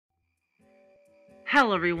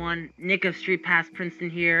Hello everyone, Nick of StreetPass Princeton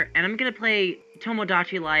here, and I'm gonna play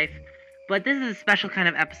Tomodachi Life, but this is a special kind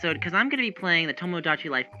of episode because I'm gonna be playing the Tomodachi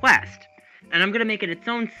Life quest, and I'm gonna make it its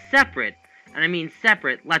own separate, and I mean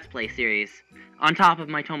separate, Let's Play series, on top of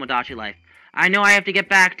my Tomodachi Life. I know I have to get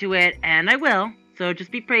back to it, and I will, so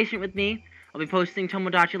just be patient with me. I'll be posting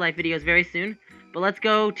Tomodachi Life videos very soon, but let's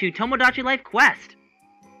go to Tomodachi Life quest.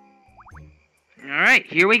 Alright,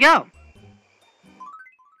 here we go.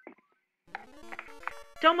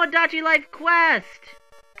 Tomodachi Life quest!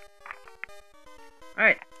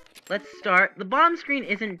 Alright, let's start. The bottom screen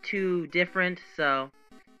isn't too different, so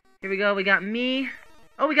here we go. We got me.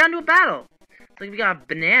 Oh, we got into a battle. It's like we got a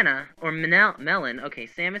banana, or melon. Okay,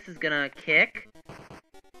 Samus is gonna kick.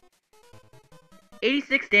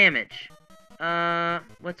 86 damage.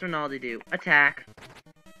 What's Ronaldo do? Attack.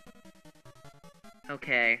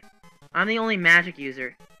 Okay. I'm the only magic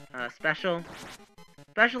user. Special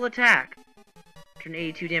attack.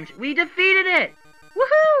 182 damage. We defeated it!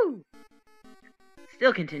 Woohoo!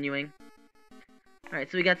 Still continuing.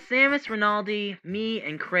 Alright, so we got Samus, Ronaldo, me,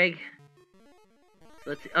 and Craig.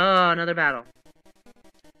 So let's see. Oh, another battle.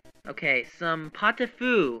 Okay, some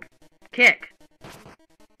Patafu. Kick.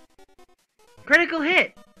 Critical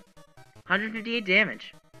hit! 158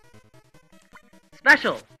 damage.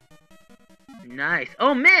 Special. Nice.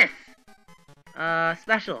 Oh, miss!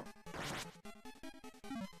 Special.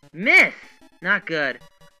 Miss! Not good.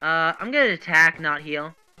 I'm gonna attack, not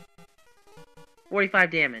heal.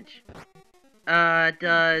 45 damage.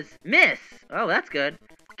 Does miss. Oh, that's good.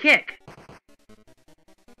 Kick.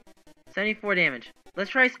 74 damage.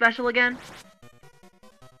 Let's try special again.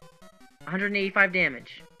 185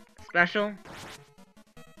 damage. Special.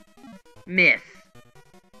 Miss.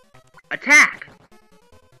 Attack.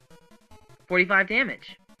 45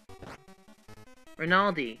 damage.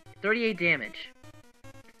 Ronaldo. 38 damage.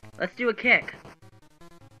 Let's do a kick.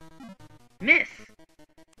 Miss.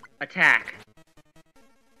 Attack.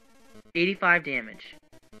 85 damage.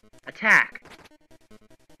 Attack.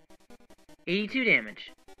 82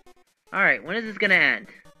 damage. Alright, when is this gonna end?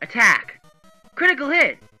 Attack. Critical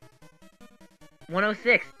hit.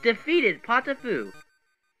 106. Defeated Patafu.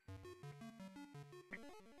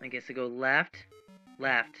 I guess I go left.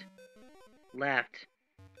 Left. Left.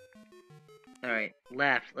 Alright,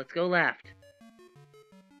 left. Let's go left.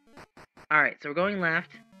 Alright, so we're going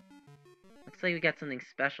left. Looks like we got something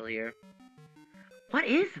special here. What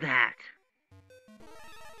is that?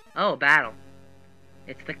 Oh, battle.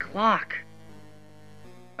 It's the clock.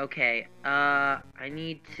 Okay, I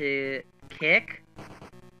need to kick.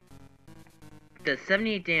 Does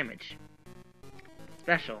 78 damage.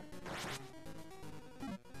 Special.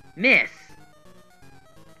 Miss.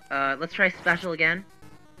 Let's try special again.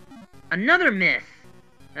 Another miss.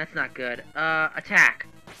 That's not good. Attack.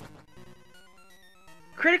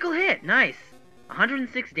 Critical hit! Nice!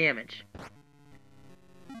 106 damage.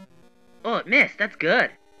 Oh, it missed! That's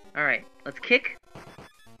good! Alright, let's kick.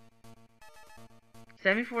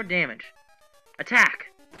 74 damage.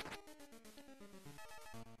 Attack!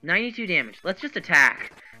 92 damage. Let's just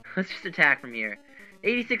attack. Let's just attack from here.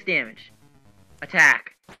 86 damage.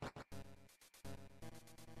 Attack.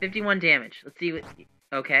 51 damage. Let's see what...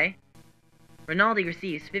 Okay. Ronaldo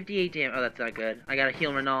receives 58 damage. Oh, that's not good. I gotta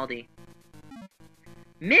heal Ronaldo.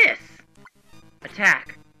 Miss!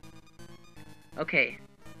 Attack. Okay.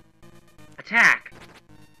 Attack.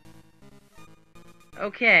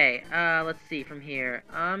 Okay, let's see from here.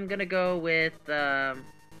 I'm gonna go with, let's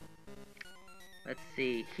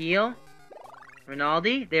see, heal.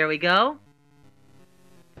 Ronaldo, there we go.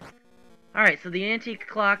 Alright, so the antique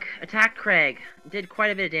clock attacked Craig. Did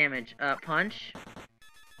quite a bit of damage. Punch.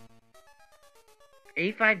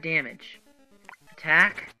 85 damage.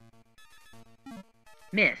 Attack.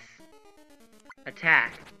 Miss.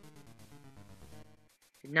 Attack.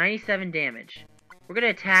 97 damage. We're gonna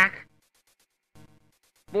attack.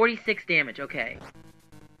 46 damage, okay.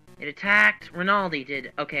 It attacked. Ronaldo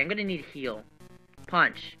did. Okay, I'm gonna need a heal.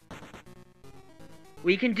 Punch.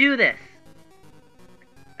 We can do this.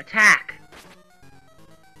 Attack.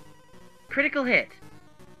 Critical hit.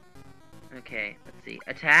 Okay, let's see.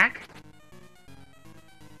 Attack.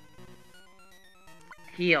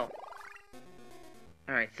 Heal.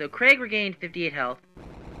 Alright, so Craig regained 58 health.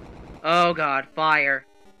 Oh god, fire.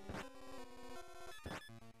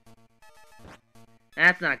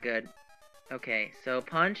 That's not good. Okay, so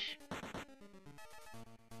punch.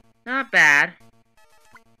 Not bad.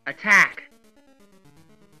 Attack.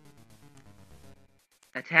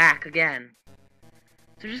 Attack again.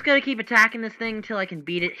 So we're just gonna keep attacking this thing until I can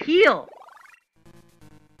beat it. Heal!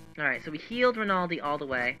 Alright, so we healed Ronaldo all the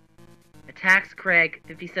way. Attacks Craig,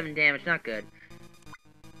 57 damage, not good.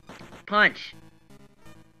 Punch.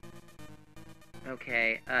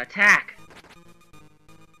 Okay, attack.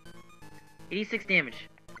 86 damage.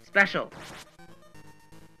 Special.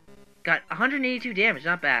 Got 182 damage,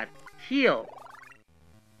 not bad. Heal.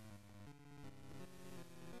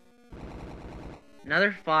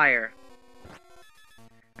 Another fire.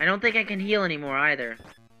 I don't think I can heal anymore either.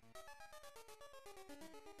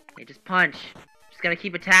 Okay, just punch. Just gotta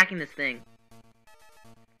keep attacking this thing.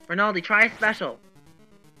 Ronaldo, try a special.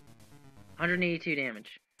 182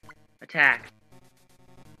 damage. Attack.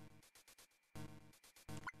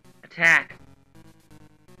 Attack.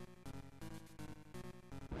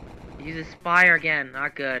 Uses fire again.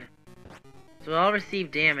 Not good. So I'll receive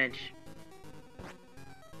damage.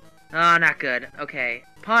 Oh, not good. Okay.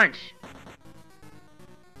 Punch.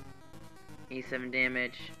 87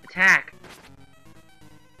 damage. Attack.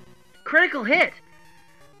 Critical hit.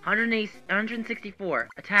 164.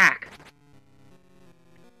 Attack.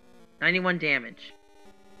 91 damage.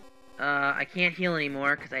 I can't heal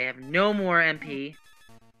anymore because I have no more MP.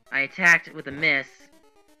 I attacked with a miss.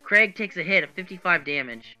 Craig takes a hit of 55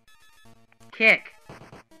 damage. Kick.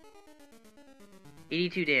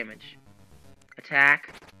 82 damage. Attack.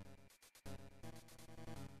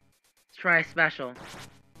 Let's try a special.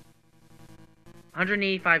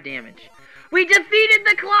 185 damage. We defeated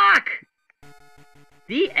the clock!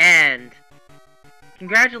 The end.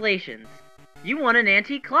 Congratulations. You won an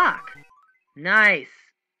antique clock. Nice.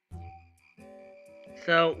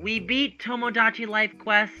 So, we beat Tomodachi Life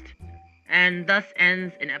Quest, and thus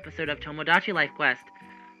ends an episode of Tomodachi Life Quest.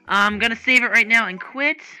 I'm gonna save it right now and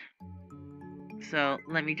quit. So,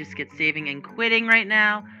 let me just get saving and quitting right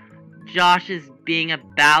now. Josh is being a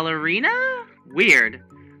ballerina? Weird.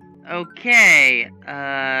 Okay,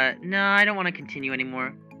 no, I don't want to continue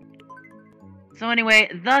anymore. So anyway,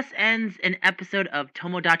 thus ends an episode of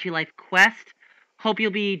Tomodachi Life Quest. Hope you'll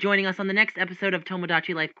be joining us on the next episode of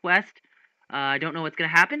Tomodachi Life Quest. I don't know what's gonna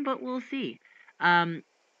happen, but we'll see.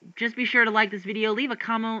 Just be sure to like this video, leave a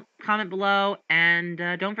comment below, and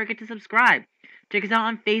don't forget to subscribe. Check us out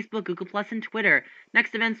on Facebook, Google+, and Twitter.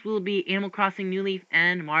 Next events will be Animal Crossing New Leaf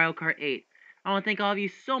and Mario Kart 8. I want to thank all of you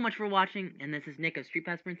so much for watching, and this is Nick of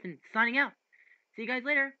StreetPass Princeton signing out. See you guys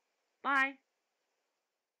later. Bye.